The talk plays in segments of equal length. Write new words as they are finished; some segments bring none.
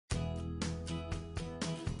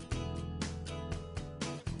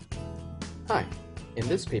Hi, in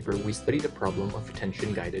this paper we study the problem of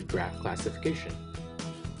attention-guided graph classification.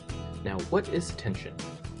 Now, what is attention?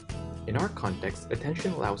 In our context,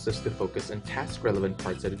 attention allows us to focus on task-relevant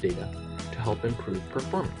parts of the data to help improve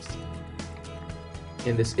performance.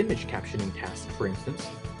 In this image captioning task, for instance,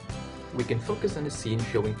 we can focus on a scene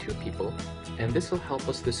showing two people, and this will help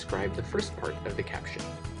us describe the first part of the caption.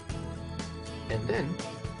 And then,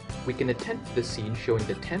 we can attend to the scene showing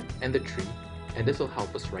the tent and the tree, and this will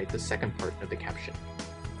help us write the second part of the caption.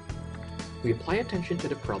 We apply attention to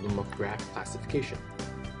the problem of graph classification.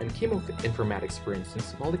 In chemoinformatics, for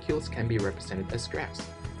instance, molecules can be represented as graphs,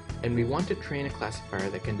 and we want to train a classifier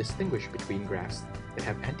that can distinguish between graphs that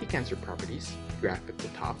have anti-cancer properties, graph at the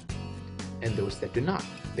top, and those that do not,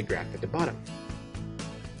 the graph at the bottom.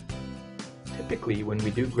 Typically, when we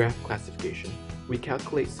do graph classification, we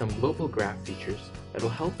calculate some global graph features that will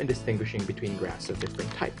help in distinguishing between graphs of different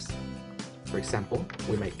types. For example,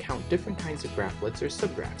 we might count different kinds of graphlets or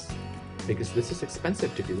subgraphs. Because this is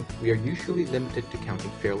expensive to do, we are usually limited to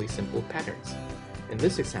counting fairly simple patterns. In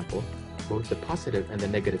this example, both the positive and the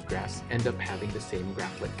negative graphs end up having the same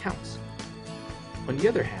graphlet counts. On the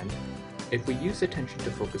other hand, if we use attention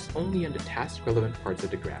to focus only on the task-relevant parts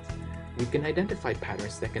of the graph, we can identify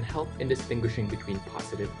patterns that can help in distinguishing between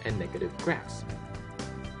positive and negative graphs.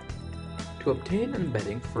 To obtain an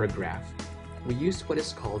embedding for a graph, we use what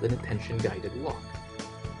is called an attention-guided walk.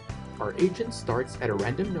 Our agent starts at a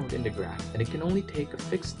random node in the graph, and it can only take a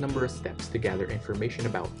fixed number of steps to gather information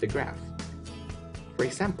about the graph. For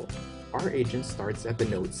example, our agent starts at the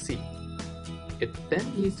node C. It then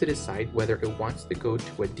needs to decide whether it wants to go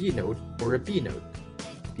to a D node or a B node.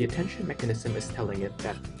 The attention mechanism is telling it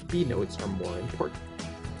that B nodes are more important.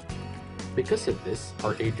 Because of this,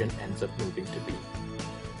 our agent ends up moving to B.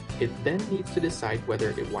 It then needs to decide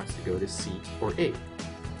whether it wants to go to C or A.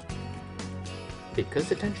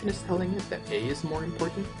 Because attention is telling it that A is more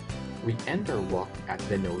important, we end our walk at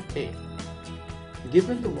the node A.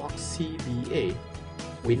 Given the walk CBA,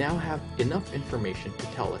 we now have enough information to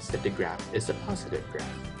tell us that the graph is a positive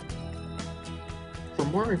graph. For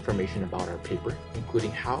more information about our paper,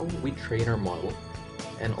 including how we train our model,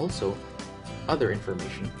 and also other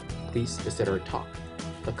information, please visit our talk.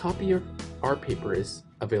 A copy of our paper is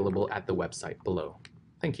available at the website below.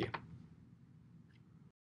 Thank you.